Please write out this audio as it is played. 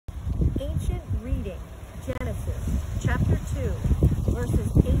chapter 2,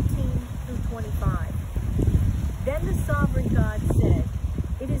 verses 18 through 25. Then the sovereign God said,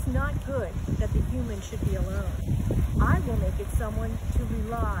 "It is not good that the human should be alone. I will make it someone to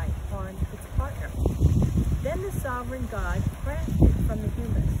rely on its partner." Then the sovereign God crafted from the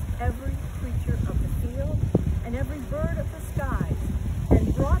humus every creature of the field and every bird of the skies,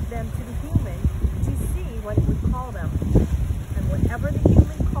 and brought them to the human to see what it would call them. And whatever the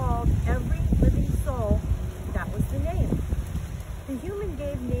human called every living soul, that was the name. The human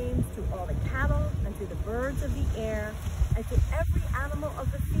gave names to all the cattle, and to the birds of the air, and to every animal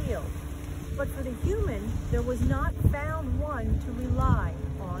of the field. But for the human there was not found one to rely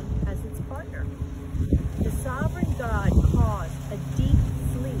on as its partner. The sovereign God caused a deep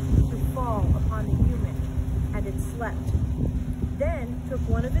sleep to fall upon the human, and it slept. Then took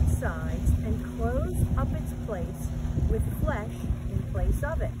one of its sides and closed up its place with flesh in place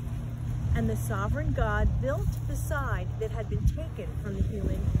of it. And the sovereign God built the side that had been taken from the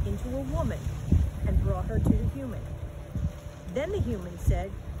human into a woman, and brought her to the human. Then the human said,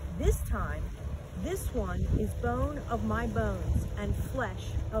 "This time, this one is bone of my bones and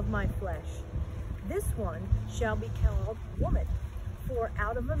flesh of my flesh. This one shall be called woman, for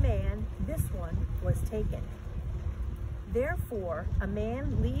out of a man this one was taken." Therefore a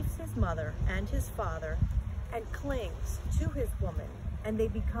man leaves his mother and his father and clings to his woman, and they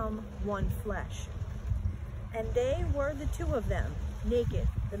become one flesh. And they were the two of them naked,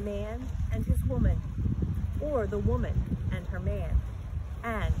 the man and his woman, or the woman and her man,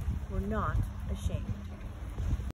 and were not ashamed.